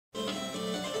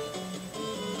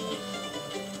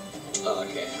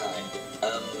Okay, hi.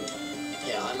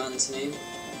 Yeah, I'm Antony,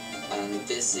 and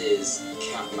this is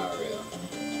Cat Mario.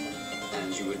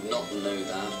 And you would not know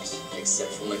that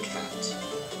except from a cat,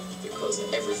 because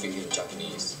everything is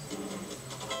Japanese.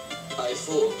 I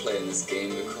thought of playing this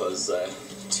game because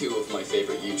two of my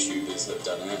favourite YouTubers have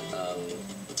done it.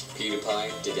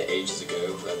 PewDiePie did it ages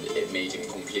ago, and it made him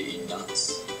completely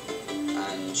nuts.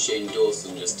 And Shane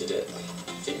Dawson just did it,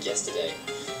 I think yesterday.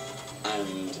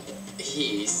 And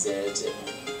he said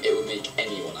it would make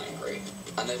anyone angry.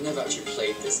 And I've never actually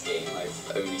played this game,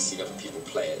 I've only seen other people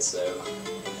play it, so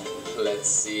let's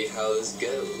see how this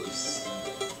goes.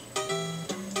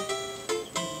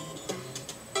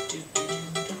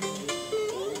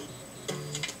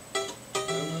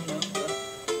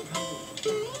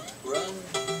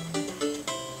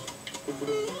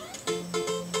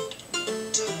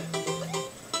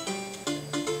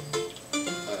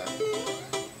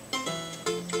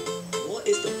 What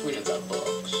is the point of that box?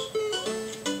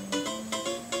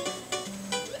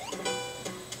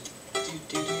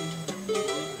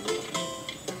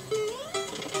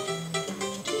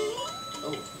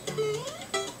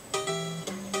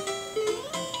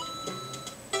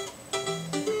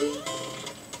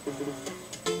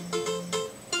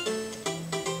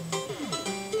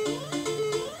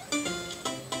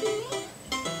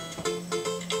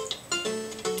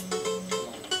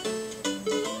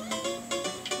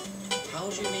 How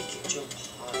do you make it jump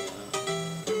higher?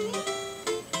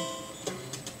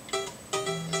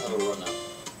 Let's have a run up.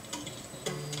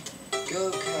 Go,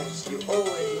 cat, you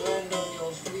always land on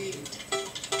your feet.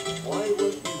 Why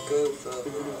won't you go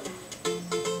further up?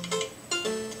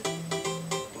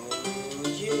 Oh,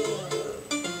 yeah.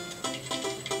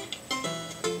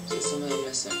 Is there something I'm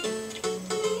missing?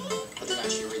 I didn't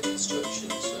actually read the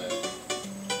instructions, so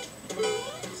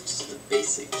it's just the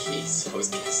basic keys I was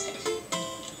guessing.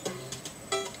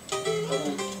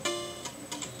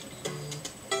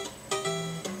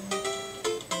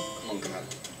 Come on, cat.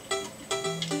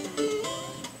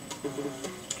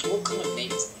 What kind of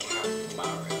name is Cat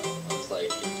Mario? I was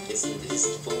like, isn't his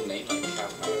full name like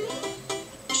Cat Mario?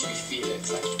 It should be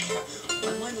Felix, like Cat.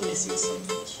 Am I missing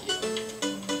something here?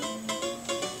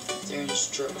 Is there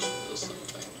instructions or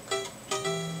something?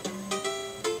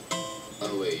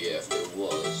 Oh wait, yeah, if there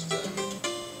was, then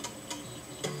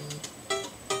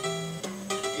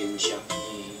in Japanese.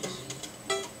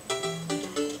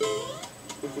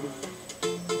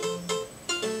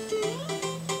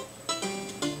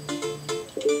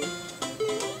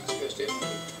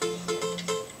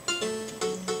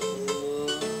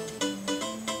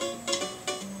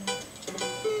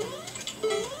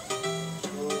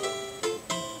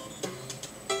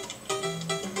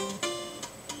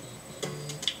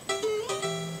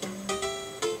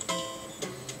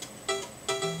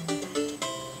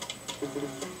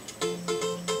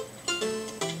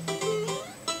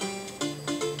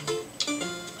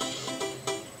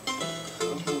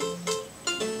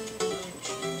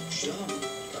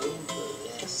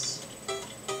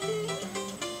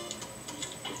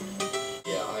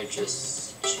 I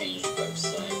just changed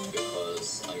website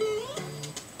because I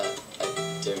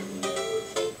don't know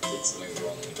if I did something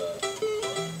wrong, but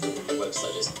the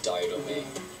website just died on me,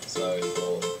 so I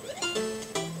thought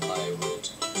I would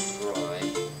try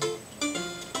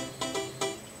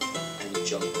and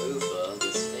jump over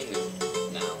this thing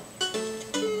now.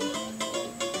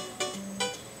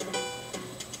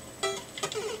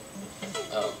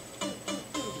 Oh.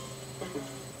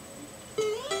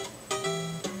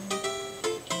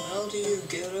 How do you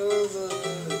get over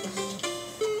this?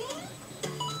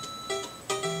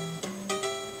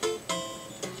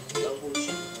 Double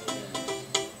jump.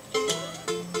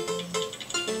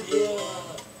 Yeah.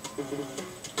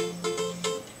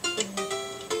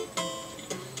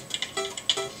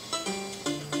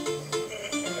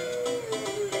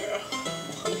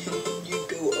 Why won't you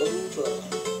go over?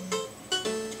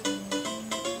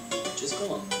 Just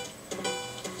come on.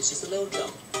 It's just a little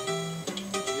jump.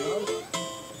 You know?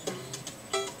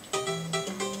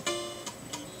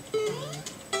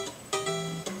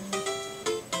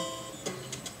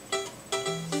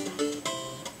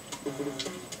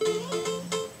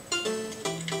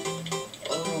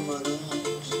 Oh my god,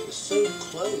 it's so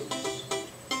close.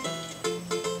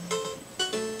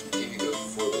 If you go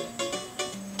through it.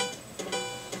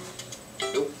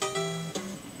 Nope.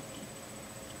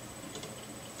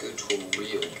 Go to a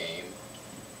real game.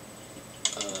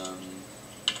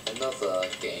 Another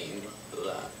game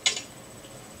that...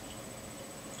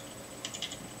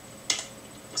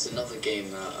 It's another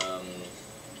game that,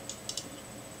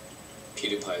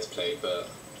 PewDiePie has played, but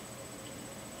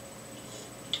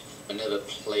I never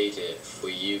played it for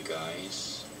you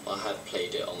guys. I have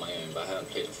played it on my own, but I haven't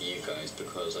played it for you guys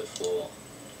because I thought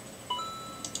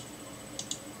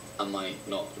I might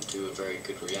not do a very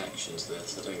good reaction to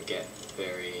this. I don't get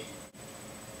very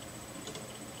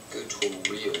good to a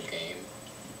real game.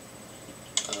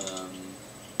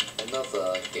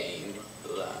 Another game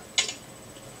that...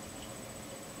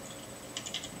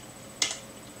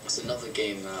 It's another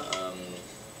game that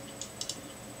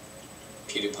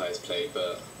PewDiePie has played,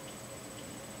 but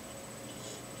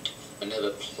I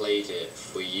never played it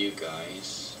for you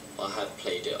guys. Well, I have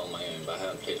played it on my own, but I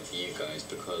haven't played it for you guys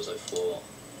because I thought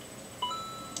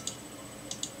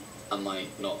I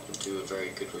might not do a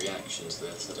very good reaction to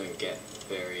this. I don't get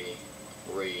very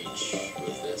rage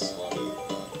with this one.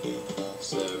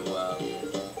 So,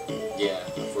 yeah,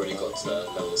 I've already got to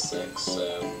level 6,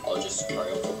 so I'll just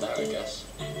carry on from there, I guess.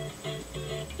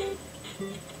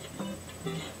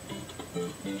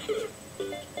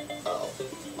 Oh,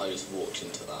 I just walked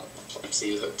into that.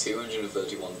 See, look,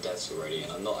 231 deaths already,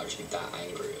 and I'm not actually that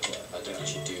angry with it. I don't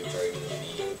actually do very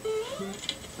many...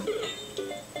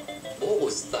 What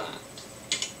was that?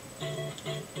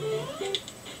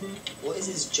 What is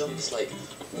his jumps like,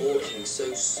 walking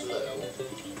so slow,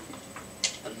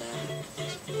 and then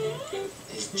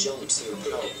his jump so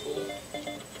powerful?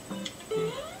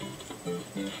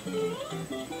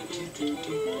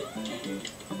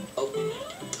 Oh.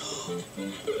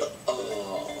 Oh. Oh.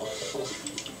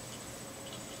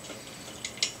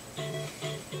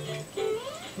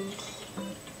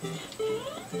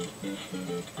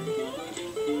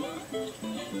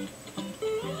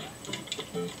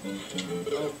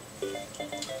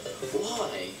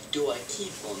 Why do I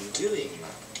keep on doing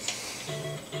that?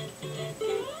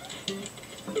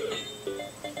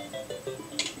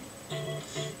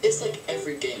 It's like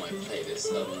every game I play this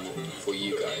for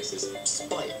you guys is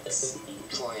spikes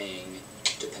trying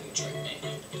to penetrate me.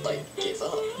 Like, give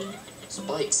up.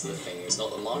 Spikes are the things,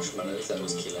 not the marshmallows that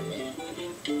was killing me.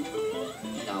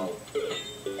 Now,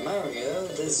 Mario,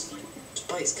 there's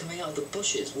spikes coming out of the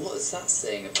bushes. What is that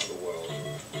saying about the world?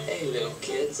 Hey little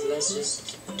kids, let's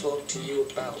just talk to you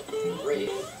about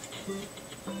rape.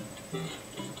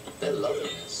 They're loving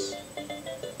this.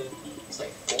 It's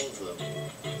like born for them.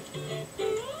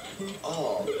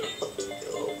 Oh, what the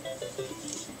hell?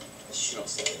 I should not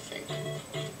say anything.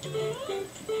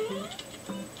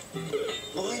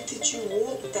 Why did you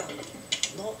walk that?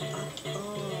 Not that. Oh.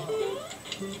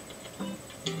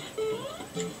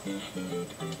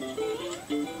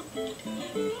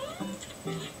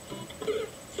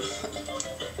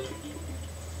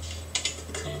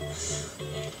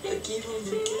 I keep on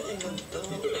forgetting about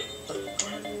the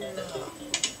camera.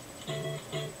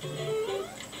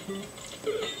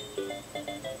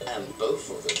 And both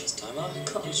of them this time. I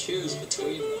can't choose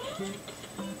between them.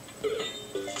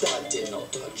 That did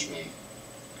not touch me.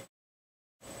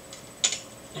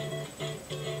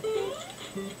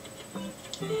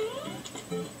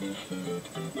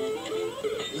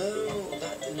 No,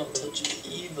 that did not touch me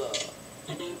either.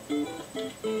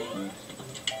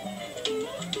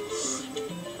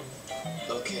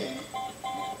 Okay.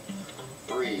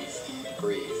 Breathe,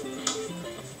 breathe.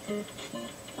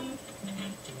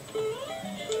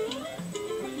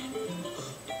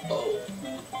 Oh.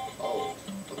 Oh.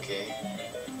 Okay.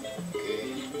 Okay.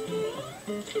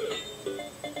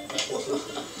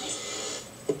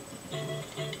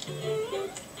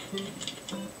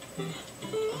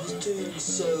 I was doing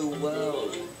so well.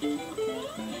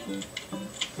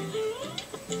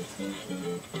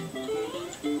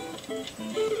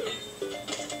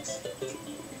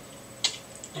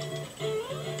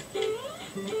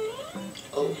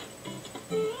 Oh.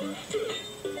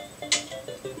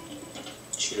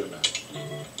 Cheater now.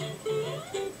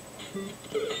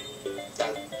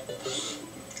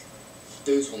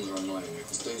 Those ones are annoying me,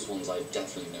 because those ones I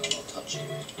definitely know are not touching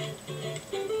me.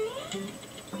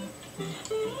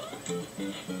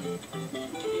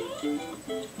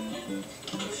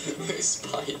 Those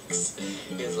spikes.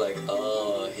 It's like,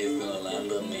 oh, he's gonna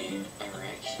land on me.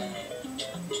 Erection.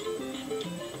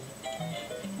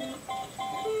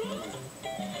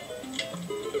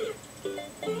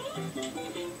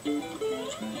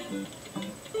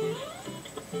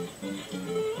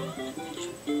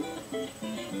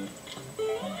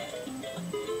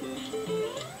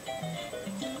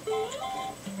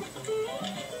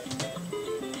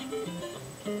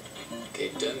 Okay,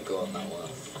 don't go on that one.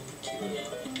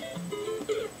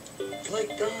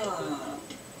 Like that.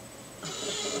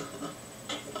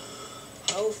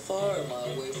 How far am I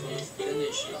away from the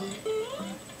finish line?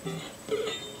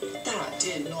 That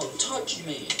did not touch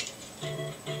me.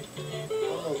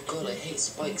 Oh god, I hate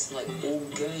spikes in like all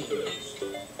games.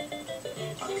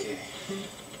 Okay.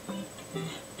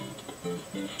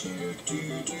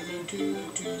 Damn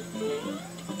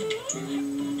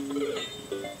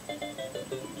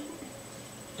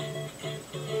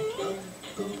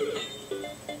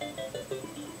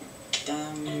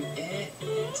it.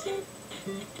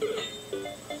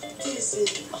 This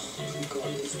is... Oh my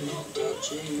god, it's not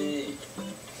touching me.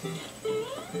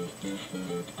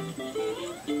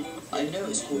 I know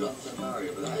it's called Upper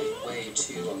Mario, but that is way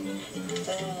too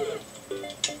unfair.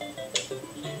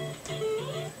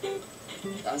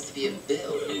 There has to be a bit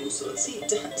of it also. See,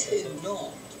 that did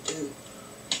not do.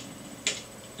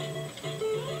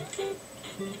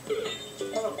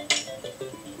 Oh.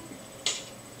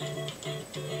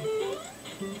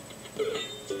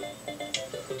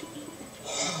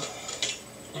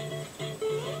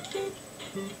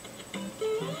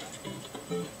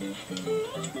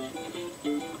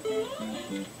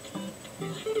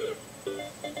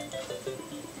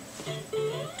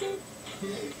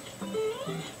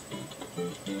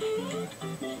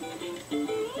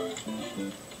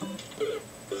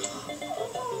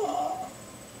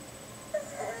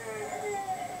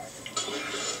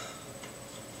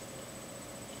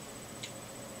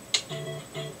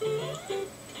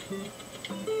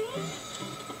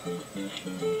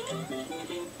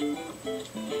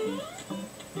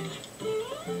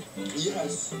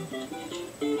 Yes.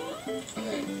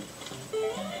 Okay.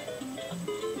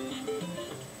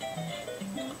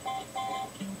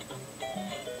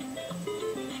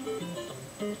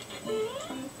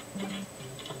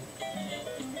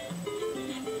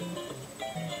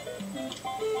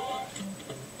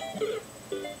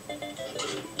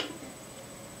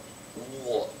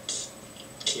 What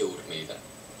killed me then?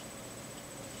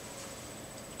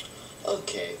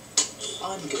 Okay,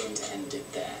 I'm going to end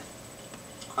it there.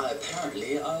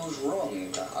 Apparently, I was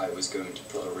wrong that I was going to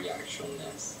put a reaction on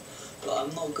this, but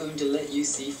I'm not going to let you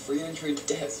see 300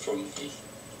 deaths from me.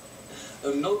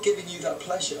 I'm not giving you that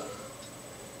pleasure.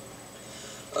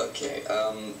 Okay,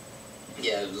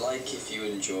 yeah, like if you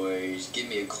enjoyed, give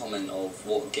me a comment of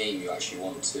what game you actually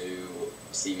want to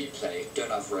see me play. Don't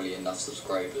have really enough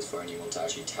subscribers for anyone to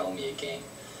actually tell me a game.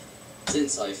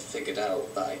 Since I've figured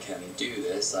out that I can do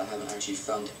this, I haven't actually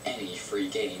found any free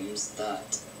games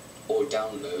that or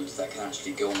downloads that can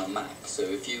actually go on a Mac. So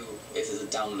if it's a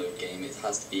download game, it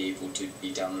has to be able to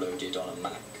be downloaded on a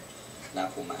Mac, an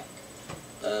Apple Mac.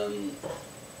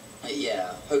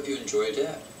 Yeah, hope you enjoyed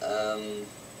it.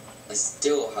 I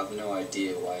still have no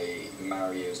idea why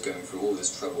Mario is going through all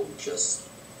this trouble just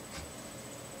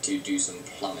to do some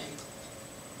plumbing.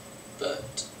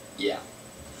 But yeah,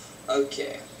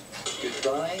 okay.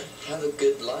 Goodbye, have a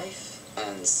good life,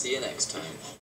 and see you next time.